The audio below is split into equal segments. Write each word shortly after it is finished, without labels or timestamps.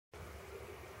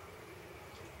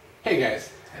Hey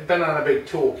guys, I've been on a big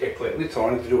tool kick lately, so I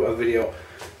wanted to do a video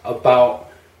about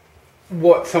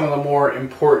what some of the more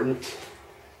important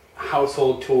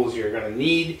household tools you're going to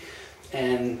need.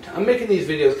 And I'm making these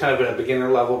videos kind of at a beginner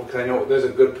level because I know there's a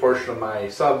good portion of my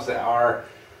subs that are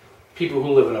people who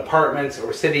live in apartments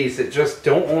or cities that just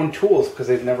don't own tools because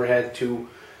they've never had to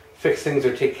fix things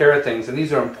or take care of things. And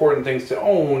these are important things to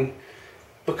own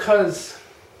because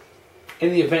in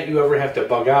the event you ever have to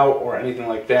bug out or anything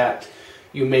like that,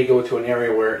 you may go to an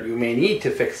area where you may need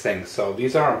to fix things. So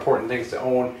these are important things to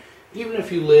own, even if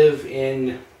you live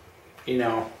in,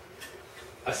 a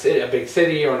big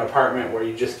city or an apartment where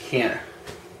you just can't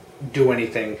do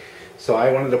anything. So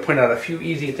I wanted to point out a few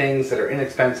easy things that are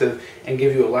inexpensive and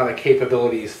give you a lot of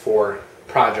capabilities for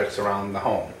projects around the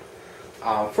home.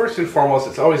 First and foremost,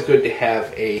 it's always good to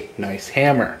have a nice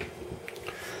hammer.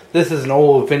 This is an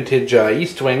old vintage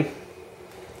East Wing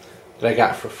that I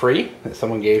got for free that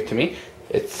someone gave to me.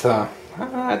 It's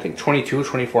I think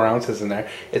 24 ounces in there.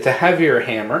 It's a heavier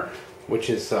hammer, which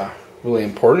is really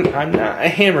important. I'm not a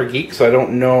hammer geek, so I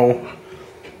don't know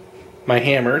my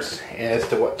hammers as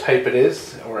to what type it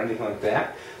is or anything like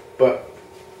that, but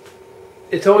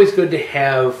it's always good to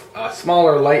have a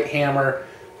smaller light hammer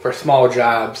for small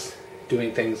jobs,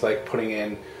 doing things like putting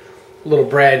in little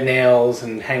brad nails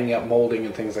and hanging up molding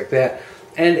and things like that,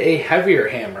 and a heavier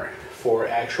hammer for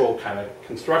actual kind of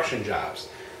construction jobs.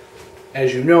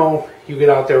 As you know, you get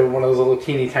out there with one of those little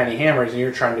teeny tiny hammers and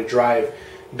you're trying to drive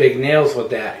big nails with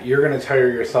that, you're going to tire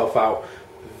yourself out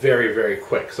very, very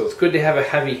quick. So it's good to have a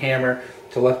heavy hammer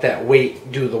to let that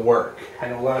weight do the work. I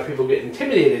know a lot of people get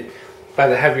intimidated by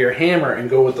the heavier hammer and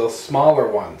go with those smaller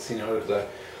ones, the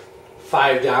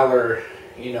 $5,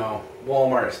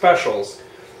 Walmart specials.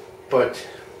 But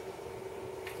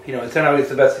it's not always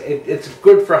the best. It's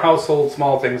good for household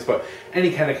small things, but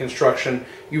any kind of construction,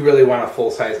 you really want a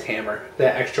full-sized hammer.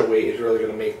 That extra weight is really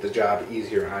going to make the job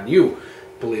easier on you,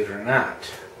 believe it or not.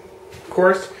 Of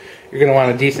course, you're going to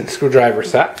want a decent screwdriver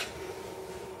set.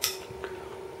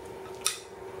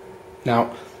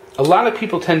 Now, a lot of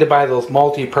people tend to buy those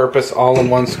multi-purpose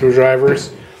all-in-one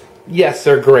screwdrivers. Yes,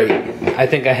 they're great. I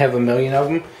think I have a million of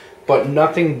them, but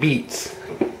nothing beats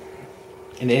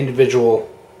an individual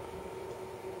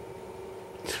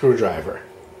screwdriver.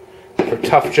 For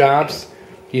tough jobs,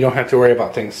 you don't have to worry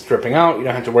about things stripping out, you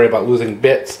don't have to worry about losing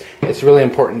bits. It's really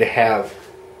important to have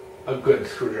a good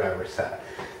screwdriver set.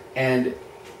 And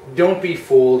don't be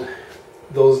fooled,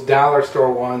 those dollar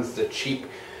store ones, the cheap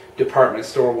department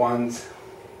store ones,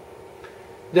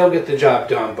 they'll get the job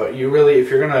done, but you really, if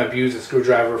you're going to abuse a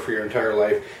screwdriver for your entire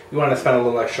life, you want to spend a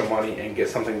little extra money and get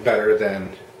something better than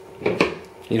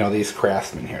these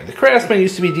Craftsman here. The Craftsman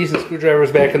used to be decent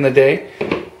screwdrivers back in the day,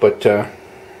 but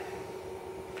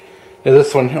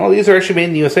this one, these are actually made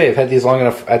in the USA. I've had these long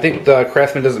enough. I think the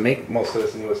Craftsman doesn't make most of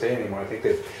this in the USA anymore. I think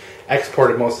they've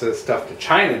exported most of this stuff to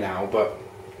China now, but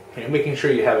making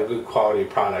sure you have a good quality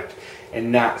product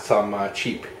and not some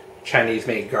cheap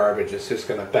Chinese-made garbage that's just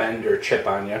going to bend or chip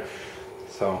on you.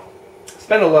 So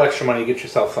spend a little extra money, get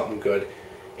yourself something good.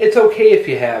 It's okay if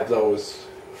you have those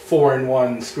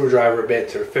 4-in-1 screwdriver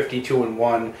bits or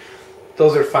 52-in-1.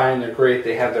 Those are fine, they're great,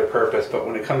 they have their purpose, but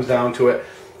when it comes down to it,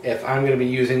 if I'm going to be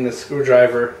using this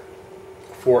screwdriver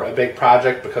for a big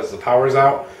project because the power's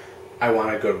out, I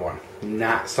want a good one,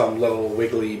 not some little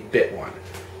wiggly bit one.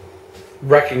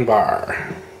 Wrecking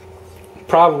bar.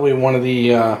 Probably one of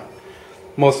the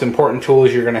most important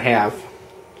tools you're going to have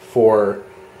for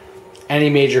any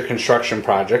major construction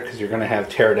project because you're going to have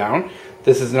tear down.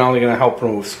 This is not only going to help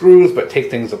remove screws, but take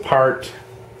things apart.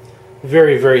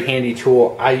 Very, very handy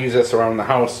tool. I use this around the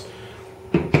house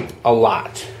a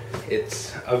lot.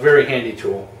 It's a very handy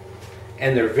tool,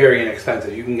 and they're very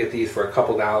inexpensive. You can get these for a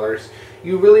couple dollars.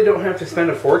 You really don't have to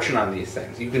spend a fortune on these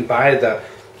things. You can buy the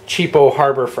cheapo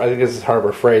Harbor, I think this is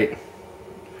Harbor Freight.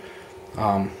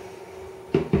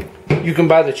 You can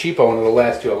buy the cheapo and it'll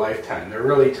last you a lifetime. They're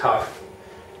really tough.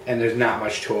 And there's not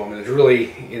much to them, and it's really,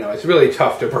 it's really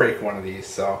tough to break one of these.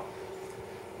 So,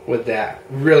 with that,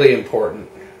 really important.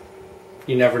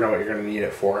 You never know what you're going to need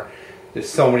it for. There's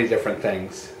so many different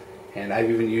things, and I've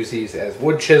even used these as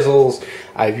wood chisels.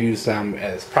 I've used them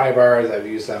as pry bars. I've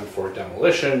used them for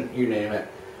demolition. You name it.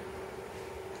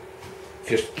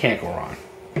 Just can't go wrong.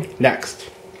 Next,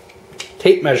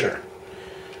 tape measure.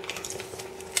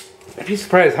 I'd be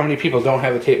surprised how many people don't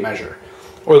have a tape measure,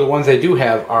 or the ones they do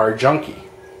have are junky.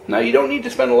 Now, you don't need to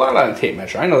spend a lot on a tape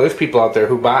measure. I know there's people out there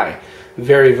who buy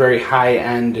very, very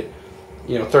high-end,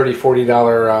 $30,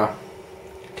 $40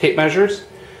 tape measures.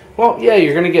 Well, yeah,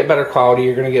 you're going to get better quality,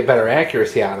 you're going to get better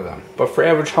accuracy out of them. But for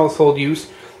average household use,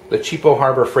 The cheapo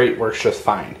Harbor Freight works just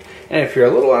fine. And if you're a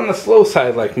little on the slow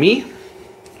side like me,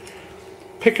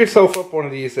 pick yourself up one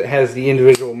of these that has the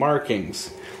individual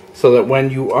markings, so that when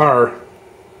you are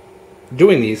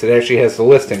doing these, it actually has the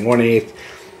listing: 1/8,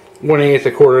 1/8,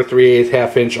 a quarter, 3/8,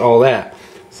 half inch, all that.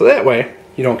 So that way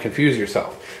you don't confuse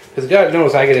yourself. Because God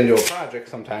knows I get into a project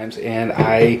sometimes and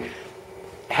I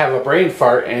have a brain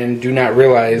fart and do not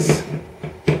realize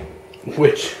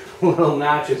which little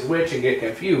notch is which and get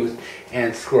confused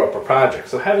and screw up a project.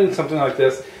 So having something like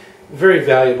this, very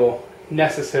valuable,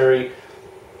 necessary.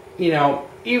 You know,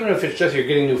 even if it's just you're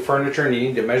getting new furniture and you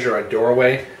need to measure a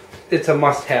doorway, it's a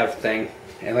must-have thing.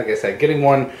 And like I said, getting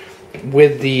one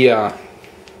with the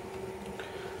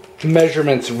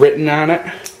measurements written on it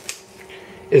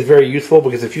is very useful,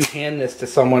 because if you hand this to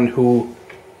someone who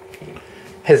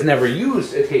has never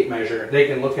used a tape measure, they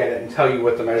can look at it and tell you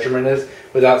what the measurement is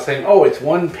without saying, oh, it's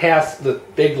one past the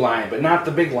big line, but not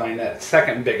the big line, that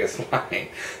second biggest line.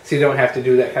 So you don't have to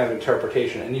do that kind of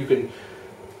interpretation, and you can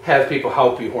have people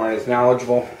help you who aren't as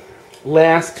knowledgeable.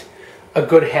 Last, a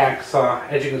good hacksaw.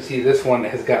 As you can see, this one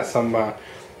has got some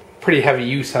pretty heavy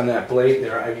use on that blade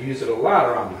there. I've used it a lot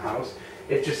around the house.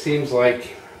 It just seems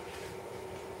like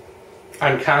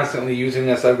I'm constantly using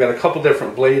this. I've got a couple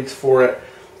different blades for it,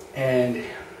 and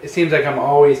it seems like I'm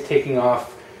always taking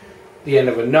off the end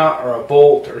of a nut or a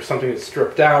bolt or something that's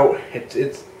stripped out.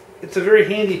 It's a very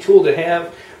handy tool to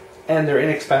have, and they're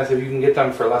inexpensive. You can get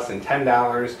them for less than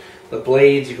 $10. The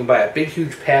blades, you can buy a big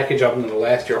huge package of them that'll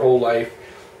last your whole life.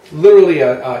 Literally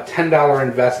a $10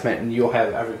 investment and you'll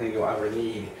have everything you'll ever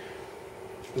need,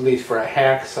 at least for a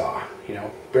hacksaw. You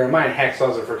know, bear in mind,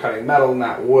 hacksaws are for cutting metal,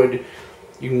 not wood.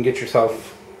 You can get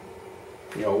yourself,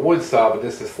 you know, a wood saw, but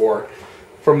this is for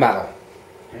metal.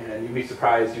 And you'd be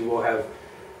surprised, you will have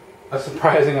a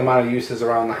surprising amount of uses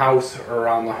around the house or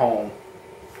around the home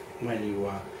when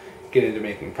you get into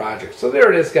making projects. So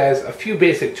there it is, guys, a few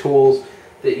basic tools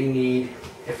that you need.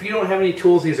 If you don't have any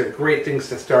tools, these are great things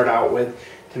to start out with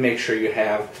to make sure you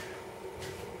have.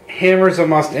 Hammers a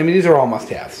must. I mean, these are all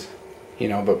must-haves, you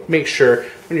know, but make sure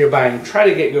when you're buying, try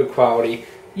to get good quality.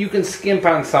 You can skimp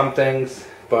on some things,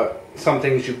 but some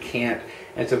things you can't.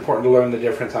 And it's important to learn the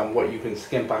difference on what you can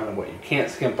skimp on and what you can't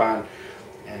skimp on.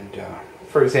 And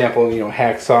for example, you know,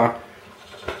 hacksaw,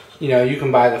 you know, you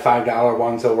can buy the $5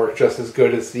 ones that work just as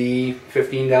good as the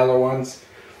 $15 ones.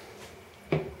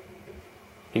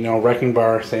 You know, wrecking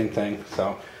bar, same thing.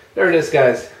 So there it is,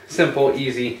 guys. Simple,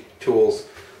 easy tools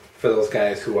for those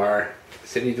guys who are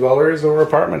city dwellers or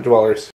apartment dwellers.